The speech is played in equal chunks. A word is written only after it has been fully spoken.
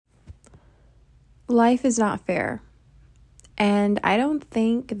Life is not fair, and I don't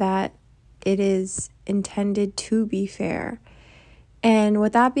think that it is intended to be fair. And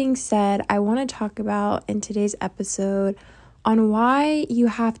with that being said, I want to talk about in today's episode on why you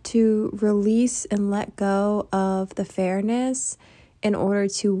have to release and let go of the fairness in order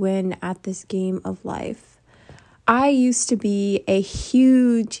to win at this game of life. I used to be a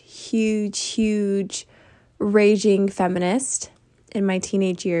huge raging feminist in my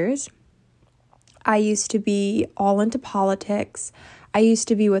teenage years. I used to be all into politics. I used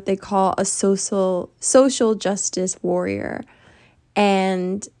to be what they call a social justice warrior.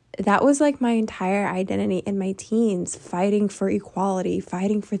 And that was like my entire identity in my teens, fighting for equality,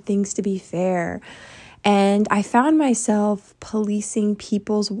 fighting for things to be fair. And I found myself policing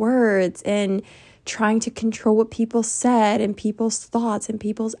people's words and trying to control what people said and people's thoughts and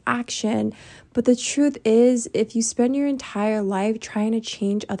people's action. But the truth is, if you spend your entire life trying to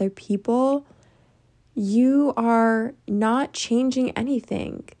change other people, you are not changing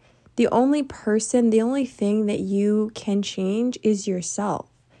anything. The only thing that you can change is yourself.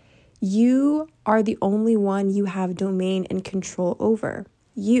 You are the only one you have domain and control over.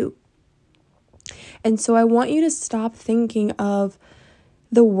 You. And so I want you to stop thinking of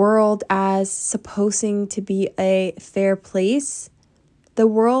the world as supposing to be a fair place. The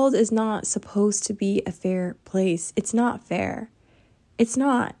world is not supposed to be a fair place. It's not fair. It's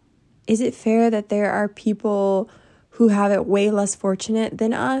not. Is it fair that there are people who have it way less fortunate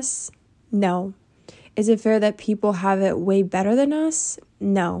than us? No. Is it fair that people have it way better than us?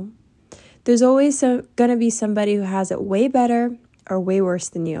 No. There's always going to be somebody who has it way better or way worse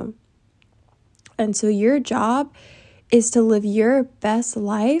than you. And so your job is to live your best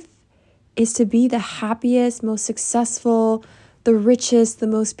life, is to be the happiest, most successful, the richest, the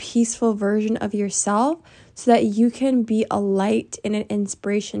most peaceful version of yourself, so that you can be a light and an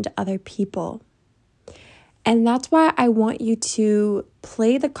inspiration to other people. And that's why I want you to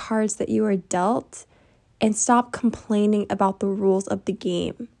play the cards that you are dealt and stop complaining about the rules of the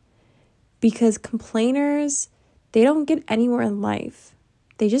game. Because complainers, they don't get anywhere in life.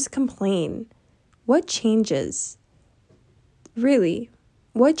 They just complain. What changes? Really,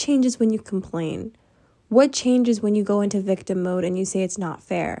 what changes when you complain? What changes when you go into victim mode and you say it's not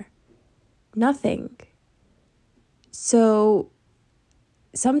fair? Nothing. So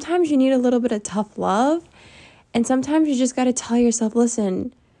sometimes you need a little bit of tough love, and sometimes you just got to tell yourself,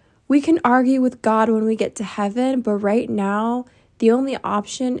 listen, we can argue with God when we get to heaven, but right now, the only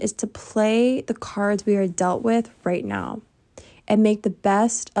option is to play the cards we are dealt with right now and make the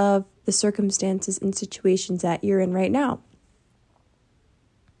best of the circumstances and situations that you're in right now.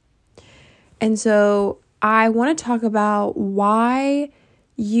 And so I want to talk about why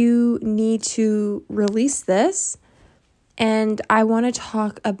you need to release this. And I want to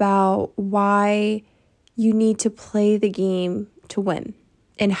talk about why you need to play the game to win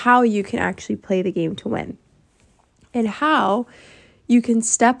and how you can actually play the game to win and how you can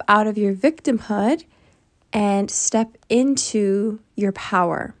step out of your victimhood and step into your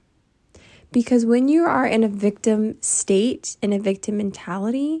power. Because when you are in a victim state, in a victim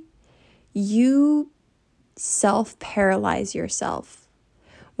mentality, you self-paralyze yourself.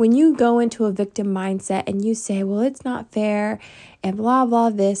 When you go into a victim mindset and you say, well, it's not fair and blah,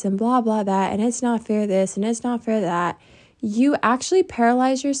 blah, this and blah, blah, that, and it's not fair this and it's not fair that, you actually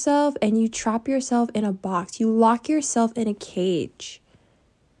paralyze yourself and you trap yourself in a box. You lock yourself in a cage.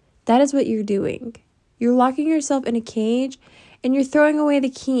 That is what you're doing. You're locking yourself in a cage and you're throwing away the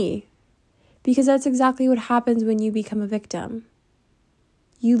key, because that's exactly what happens when you become a victim.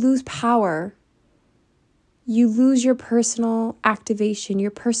 You lose power. You lose your personal activation, your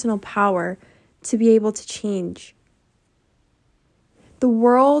personal power to be able to change. The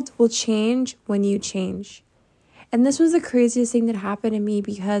world will change when you change. And this was the craziest thing that happened to me,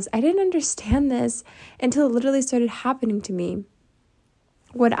 because I didn't understand this until it literally started happening to me.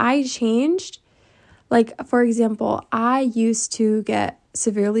 When I changed, like, for example, I used to get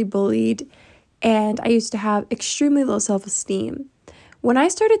severely bullied and I used to have extremely low self-esteem. When I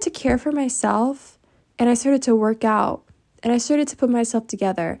started to care for myself and I started to work out and I started to put myself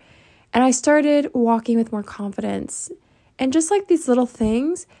together and I started walking with more confidence, and just like these little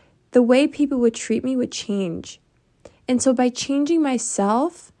things, the way people would treat me would change. And so by changing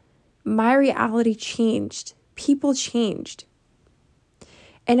myself, my reality changed. People changed.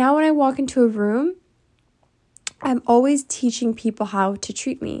 And now when I walk into a room, I'm always teaching people how to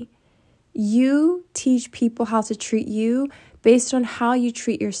treat me. You teach people how to treat you based on how you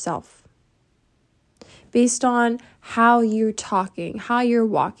treat yourself. Based on how you're talking, how you're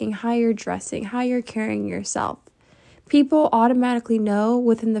walking, how you're dressing, how you're carrying yourself. People automatically know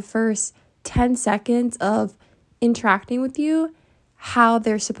within the first 10 seconds of interacting with you how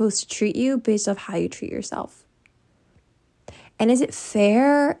they're supposed to treat you based off how you treat yourself. And is it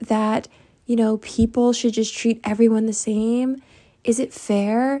fair that, people should just treat everyone the same? Is it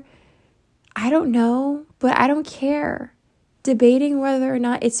fair? I don't know, but I don't care. Debating whether or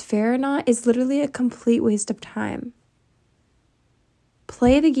not it's fair or not is literally a complete waste of time.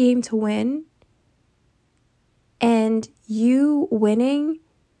 Play the game to win, and you winning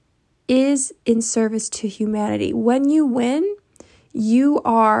is in service to humanity. When you win, you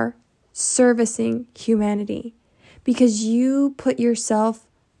are servicing humanity because you put yourself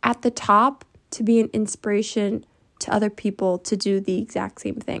at the top to be an inspiration to other people to do the exact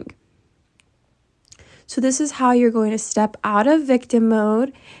same thing. So this is how you're going to step out of victim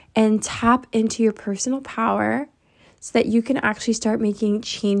mode and tap into your personal power so that you can actually start making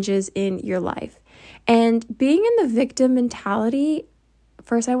changes in your life. And being in the victim mentality,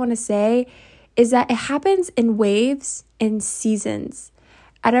 first I want to say, is that it happens in waves and seasons.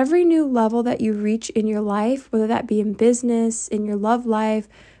 At every new level that you reach in your life, whether that be in business, in your love life,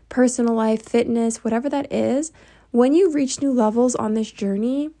 personal life, fitness, whatever that is, when you reach new levels on this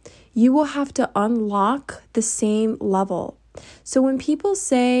journey, you will have to unlock the same level. So when people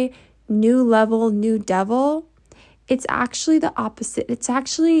say new level, new devil, it's actually the opposite. It's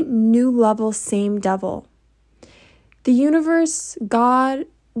actually new level, same devil. The universe, God,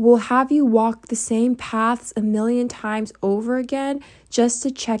 will have you walk the same paths a million times over again just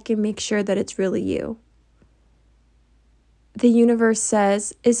to check and make sure that it's really you. The universe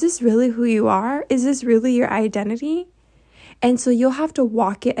says, is this really who you are? Is this really your identity? And so you'll have to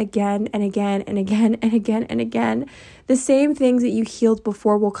walk it again and again and again and again and again. The same things that you healed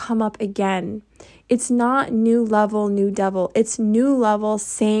before will come up again. It's not new level, new devil. It's new level,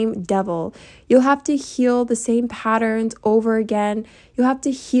 same devil. You'll have to heal the same patterns over again. You'll have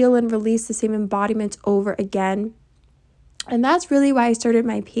to heal and release the same embodiments over again. And that's really why I started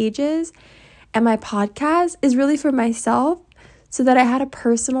my pages and my podcast is really for myself, so that I had a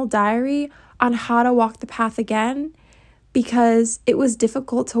personal diary on how to walk the path again, because it was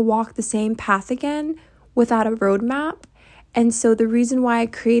difficult to walk the same path again without a roadmap. And so the reason why I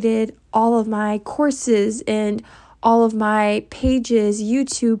created all of my courses and all of my pages,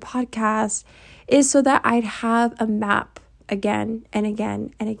 YouTube, podcast, is so that I'd have a map again and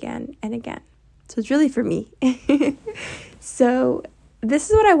again and again and again. So it's really for me. So this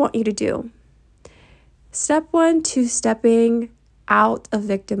is what I want you to do. Step 1, 2-stepping out of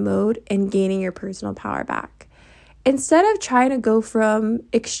victim mode and gaining your personal power back. Instead of trying to go from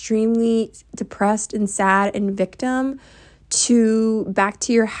extremely depressed and sad and victim to back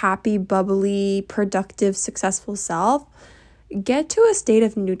to your happy, bubbly, productive, successful self, get to a state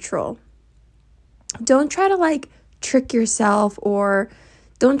of neutral. Don't try to trick yourself, or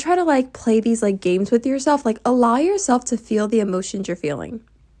don't try to play these games with yourself. Allow yourself to feel the emotions you're feeling.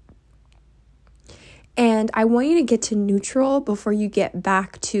 And I want you to get to neutral before you get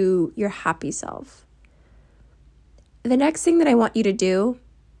back to your happy self. The next thing that I want you to do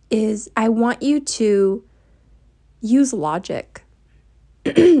is I want you to use logic.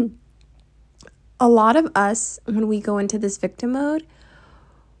 A lot of us, when we go into this victim mode,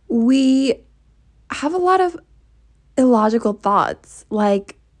 we have a lot of illogical thoughts,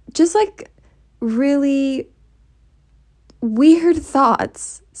 really weird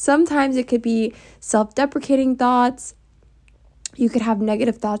thoughts. Sometimes it could be self-deprecating thoughts. You could have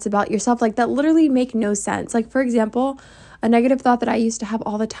negative thoughts about yourself that literally make no sense. For example, a negative thought that I used to have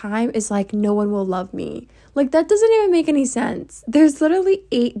all the time is no one will love me. That doesn't even make any sense. There's literally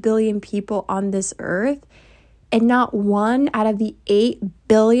 8 billion people on this earth, and not one out of the 8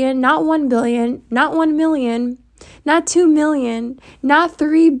 billion, not 1 billion, not 1 million, not 2 million, not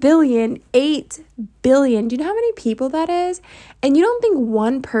 3 billion, 8 billion. Do you know how many people that is? And you don't think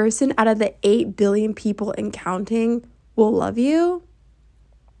one person out of the 8 billion people and counting will love you?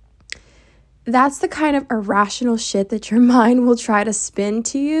 That's the kind of irrational shit that your mind will try to spin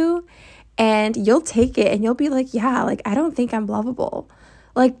to you, and you'll take it and you'll be I don't think I'm lovable.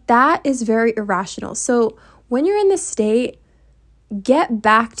 That is very irrational. So when you're in this state, get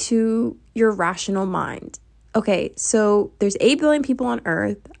back to your rational mind. Okay, so there's 8 billion people on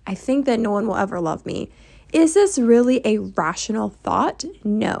earth. I think that no one will ever love me. Is this really a rational thought?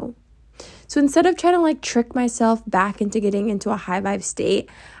 No. So instead of trying to trick myself back into getting into a high vibe state,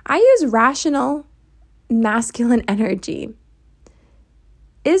 I use rational masculine energy.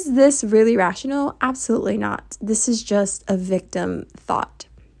 Is this really rational? Absolutely not. This is just a victim thought,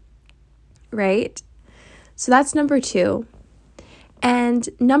 right? So that's number 2. And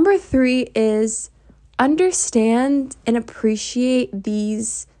number 3 is understand and appreciate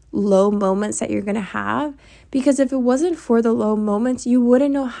these low moments that you're going to have, because if it wasn't for the low moments, you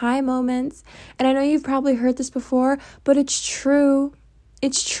wouldn't know high moments. And I know you've probably heard this before, but it's true.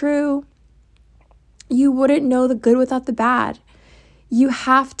 It's true. You wouldn't know the good without the bad. You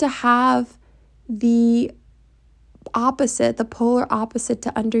have to have the opposite, the polar opposite,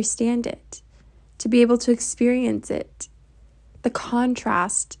 to understand it, to be able to experience it. The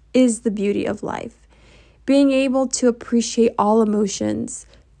contrast is the beauty of life. Being able to appreciate all emotions,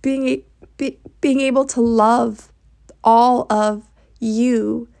 being able to love all of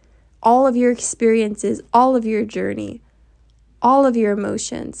you, all of your experiences, all of your journey, all of your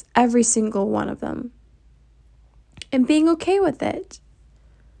emotions, every single one of them, and being okay with it.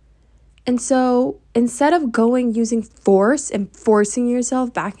 And so instead of using force and forcing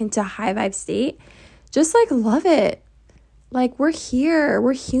yourself back into a high vibe state, just love it. We're here,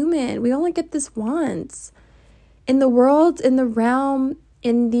 we're human. We only get this once. In the world, in the realm,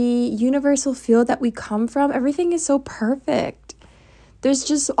 in the universal field that we come from, everything is so perfect. There's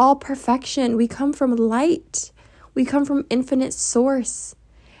just all perfection. We come from light. We come from infinite source.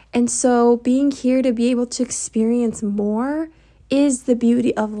 And so being here to be able to experience more is the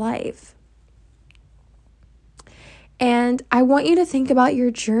beauty of life. And I want you to think about your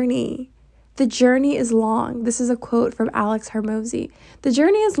journey. The journey is long. This is a quote from Alex Hormozi. The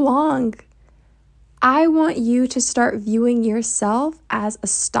journey is long. I want you to start viewing yourself as a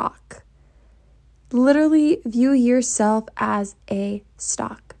stock. Literally view yourself as a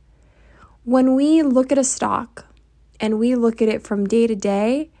stock. When we look at a stock and we look at it from day to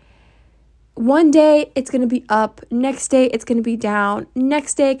day, one day it's going to be up, next day it's going to be down,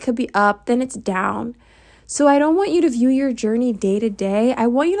 next day it could be up, then it's down. So I don't want you to view your journey day to day. I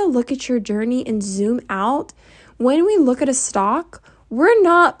want you to look at your journey and zoom out. When we look at a stock, we're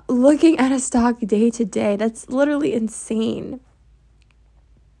not looking at a stock day to day. That's literally insane.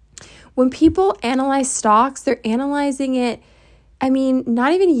 When people analyze stocks, they're analyzing it,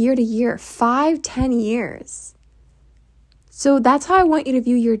 not even year to year, 5-10 years. So that's how I want you to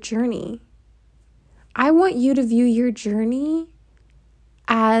view your journey. I want you to view your journey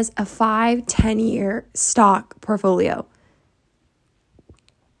as a 5-10 year stock portfolio.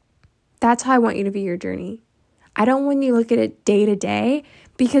 That's how I want you to view your journey. I don't want you to look at it day to day,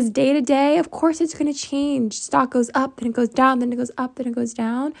 because day to day, of course, it's going to change. Stock goes up, then it goes down, then it goes up, then it goes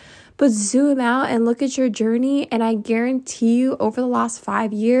down. But zoom out and look at your journey, and I guarantee you over the last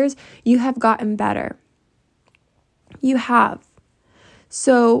 5 years, you have gotten better. You have.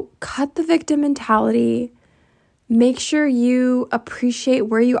 So cut the victim mentality. Make sure you appreciate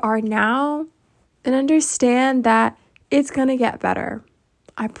where you are now and understand that it's going to get better.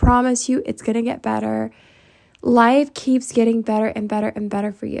 I promise you it's going to get better. Life keeps getting better and better and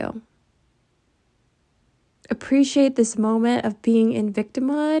better for you. Appreciate this moment of being in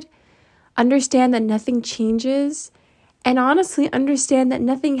victimhood. Understand that nothing changes. And honestly, understand that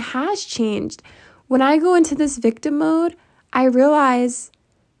nothing has changed. When I go into this victim mode, I realize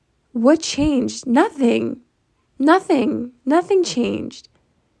what changed? Nothing changed.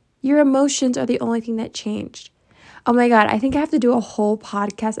 Your emotions are the only thing that changed. Oh my God, I think I have to do a whole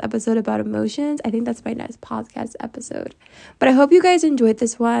podcast episode about emotions. I think that's my next podcast episode. But I hope you guys enjoyed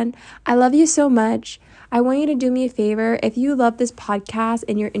this one. I love you so much. I want you to do me a favor. If you love this podcast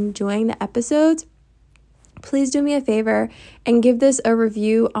and you're enjoying the episodes, please do me a favor and give this a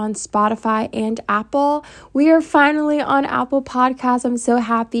review on Spotify and Apple. We are finally on Apple Podcasts. I'm so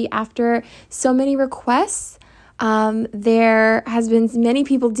happy after so many requests. There has been many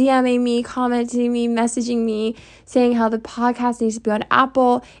people DMing me, commenting me, messaging me, saying how the podcast needs to be on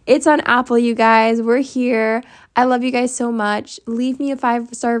Apple. It's on Apple, you guys. We're here. I love you guys so much. Leave me a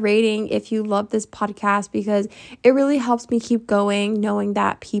 5-star rating if you love this podcast, because it really helps me keep going, knowing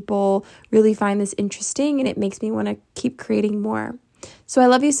that people really find this interesting, and it makes me want to keep creating more. So I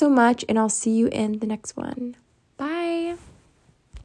love you so much, and I'll see you in the next one.